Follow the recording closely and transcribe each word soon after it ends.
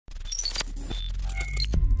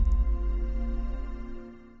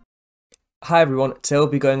Hi everyone, today we'll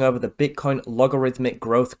be going over the Bitcoin logarithmic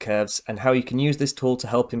growth curves and how you can use this tool to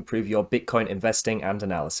help improve your Bitcoin investing and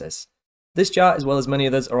analysis. This chart, as well as many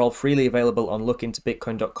others, are all freely available on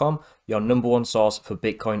lookintobitcoin.com, your #1 source for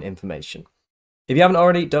Bitcoin information. If you haven't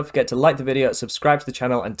already, don't forget to like the video, subscribe to the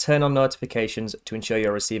channel and turn on notifications to ensure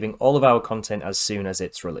you're receiving all of our content as soon as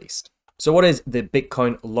it's released. So what is the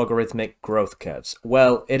Bitcoin logarithmic growth curves?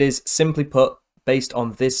 Well, it is simply put based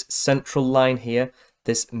on this central line here,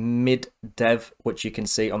 this mid-dev, which you can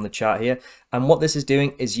see on the chart here. And what this is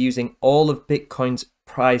doing is using all of Bitcoin's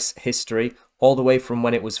price history, all the way from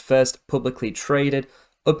when it was first publicly traded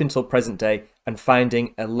up until present day, and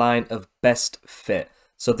finding a line of best fit.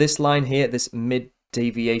 So this line here, this mid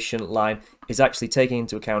deviation line, is actually taking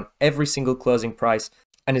into account every single closing price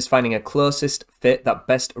and is finding a closest fit that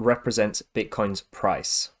best represents Bitcoin's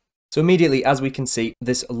price. So immediately, as we can see,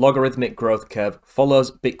 this logarithmic growth curve follows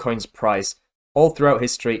Bitcoin's price all throughout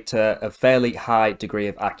history to a fairly high degree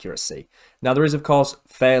of accuracy. Now, there is, of course,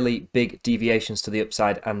 fairly big deviations to the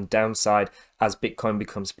upside and downside as Bitcoin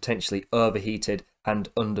becomes potentially overheated and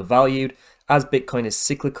undervalued. As Bitcoin is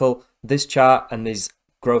cyclical, this chart and these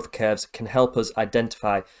growth curves can help us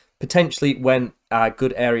identify potentially when are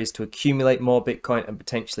good areas to accumulate more Bitcoin and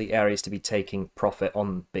potentially areas to be taking profit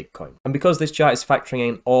on Bitcoin. And because this chart is factoring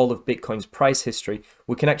in all of Bitcoin's price history,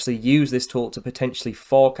 we can actually use this tool to potentially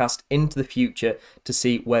forecast into the future to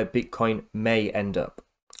see where Bitcoin may end up.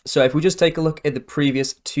 So if we just take a look at the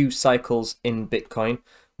previous two cycles in Bitcoin,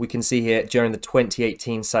 we can see here during the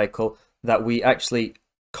 2018 cycle that we actually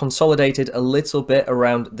consolidated a little bit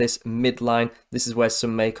around this midline. This is where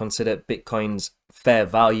some may consider Bitcoin's fair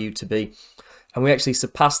value to be. And we actually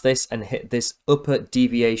surpassed this and hit this upper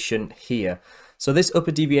deviation here. So this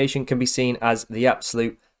upper deviation can be seen as the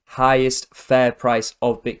absolute highest fair price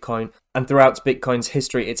of Bitcoin. And throughout Bitcoin's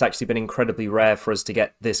history, it's actually been incredibly rare for us to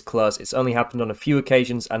get this close. It's only happened on a few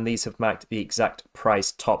occasions, and these have marked the exact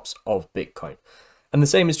price tops of Bitcoin. And the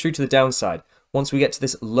same is true to the downside. Once we get to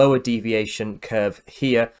this lower deviation curve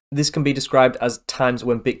here, this can be described as times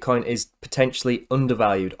when Bitcoin is potentially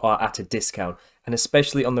undervalued or at a discount, and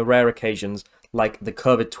especially on the rare occasions like the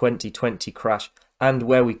COVID 2020 crash and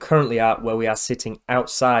where we currently are, where we are sitting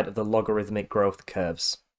outside of the logarithmic growth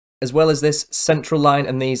curves. As well as this central line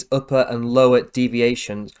and these upper and lower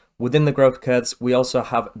deviations, within the growth curves, we also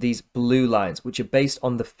have these blue lines, which are based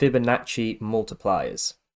on the Fibonacci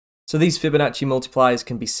multipliers. So these Fibonacci multipliers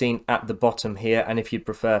can be seen at the bottom here, and if you'd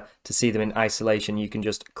prefer to see them in isolation, you can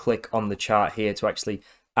just click on the chart here to actually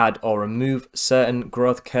add or remove certain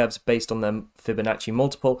growth curves based on the Fibonacci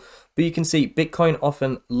multiple. But you can see Bitcoin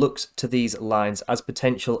often looks to these lines as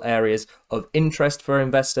potential areas of interest for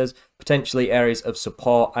investors, potentially areas of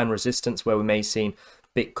support and resistance where we may see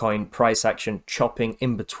Bitcoin price action chopping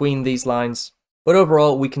in between these lines. But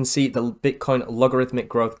overall, we can see the Bitcoin logarithmic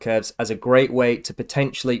growth curves as a great way to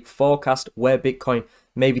potentially forecast where Bitcoin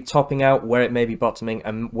may be topping out, where it may be bottoming,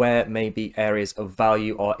 and where may be areas of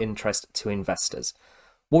value or interest to investors.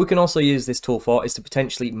 What we can also use this tool for is to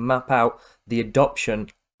potentially map out the adoption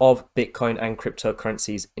of Bitcoin and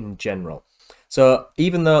cryptocurrencies in general. So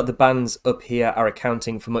even though the bands up here are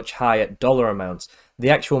accounting for much higher dollar amounts, the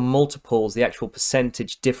actual multiples, the actual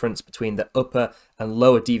percentage difference between the upper and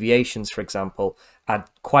lower deviations, for example, are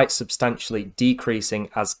quite substantially decreasing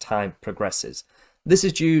as time progresses. This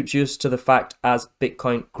is due just to the fact as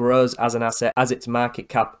Bitcoin grows as an asset, as its market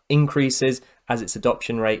cap increases, as its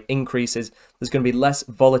adoption rate increases, there's going to be less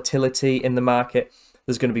volatility in the market.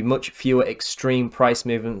 There's going to be much fewer extreme price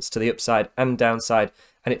movements to the upside and downside,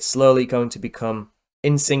 and it's slowly going to become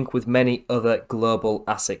in sync with many other global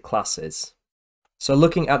asset classes. So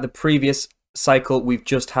looking at the previous cycle we've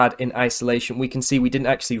just had in isolation, we can see we didn't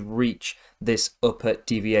actually reach this upper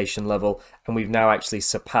deviation level, and we've now actually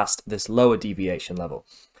surpassed this lower deviation level.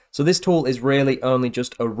 So this tool is really only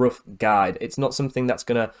just a rough guide. It's not something that's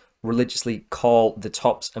going to religiously call the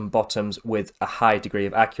tops and bottoms with a high degree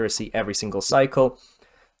of accuracy every single cycle.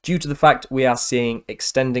 Due to the fact we are seeing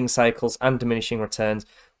extending cycles and diminishing returns,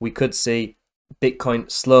 we could see Bitcoin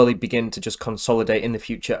slowly begin to just consolidate in the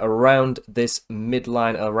future around this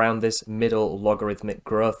midline, around this middle logarithmic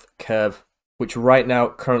growth curve, which right now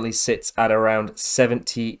currently sits at around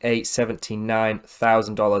 $78,000,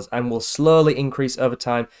 $79,000 and will slowly increase over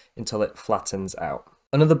time until it flattens out.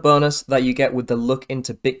 Another bonus that you get with the look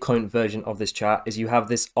into Bitcoin version of this chart is you have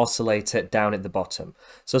this oscillator down at the bottom.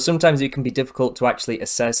 So sometimes it can be difficult to actually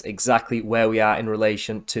assess exactly where we are in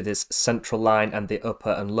relation to this central line and the upper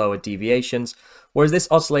and lower deviations, whereas this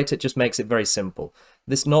oscillator just makes it very simple.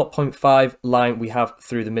 This 0.5 line we have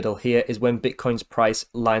through the middle here is when Bitcoin's price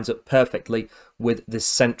lines up perfectly with this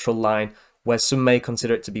central line, where some may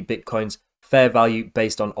consider it to be Bitcoin's fair value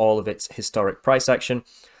based on all of its historic price action.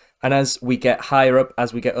 And as we get higher up,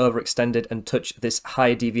 as we get overextended and touch this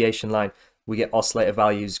higher deviation line, we get oscillator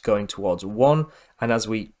values going towards 1. And as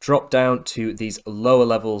we drop down to these lower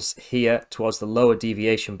levels here, towards the lower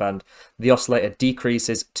deviation band, the oscillator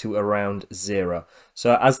decreases to around 0.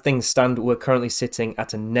 So as things stand, we're currently sitting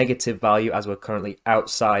at a negative value as we're currently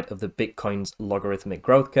outside of the Bitcoin's logarithmic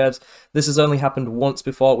growth curves. This has only happened once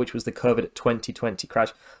before, which was the COVID 2020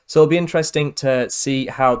 crash. So it'll be interesting to see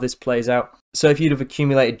how this plays out. So if you'd have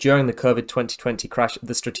accumulated during the COVID 2020 crash,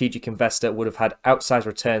 the strategic investor would have had outsized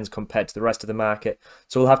returns compared to the rest of the market.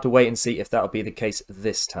 So we'll have to wait and see if that'll be the case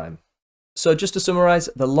this time. So just to summarize,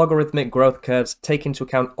 the logarithmic growth curves take into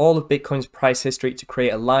account all of Bitcoin's price history to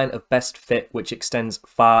create a line of best fit which extends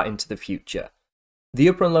far into the future. The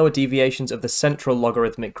upper and lower deviations of the central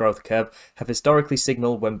logarithmic growth curve have historically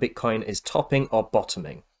signaled when Bitcoin is topping or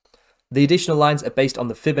bottoming. The additional lines are based on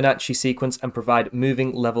the Fibonacci sequence and provide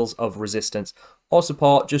moving levels of resistance or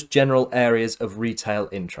support just general areas of retail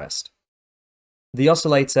interest. The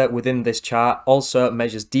oscillator within this chart also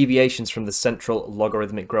measures deviations from the central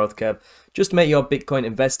logarithmic growth curve, just to make your Bitcoin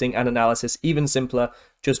investing and analysis even simpler.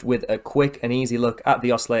 Just with a quick and easy look at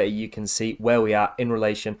the oscillator, you can see where we are in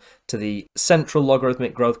relation to the central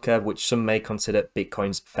logarithmic growth curve, which some may consider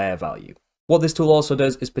Bitcoin's fair value. What this tool also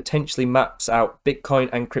does is potentially maps out Bitcoin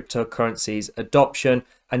and cryptocurrencies adoption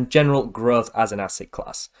and general growth as an asset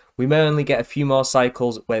class. We may only get a few more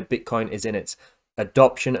cycles where Bitcoin is in its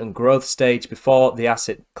adoption and growth stage before the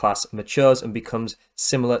asset class matures and becomes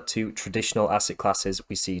similar to traditional asset classes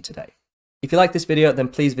we see today. If you like this video, then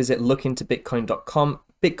please visit lookintobitcoin.com.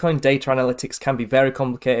 Bitcoin data analytics can be very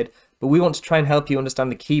complicated, but we want to try and help you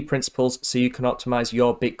understand the key principles so you can optimize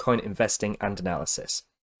your Bitcoin investing and analysis.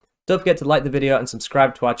 Don't forget to like the video and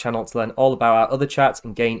subscribe to our channel to learn all about our other charts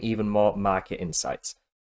and gain even more market insights.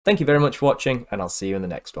 Thank you very much for watching, and I'll see you in the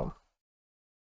next one.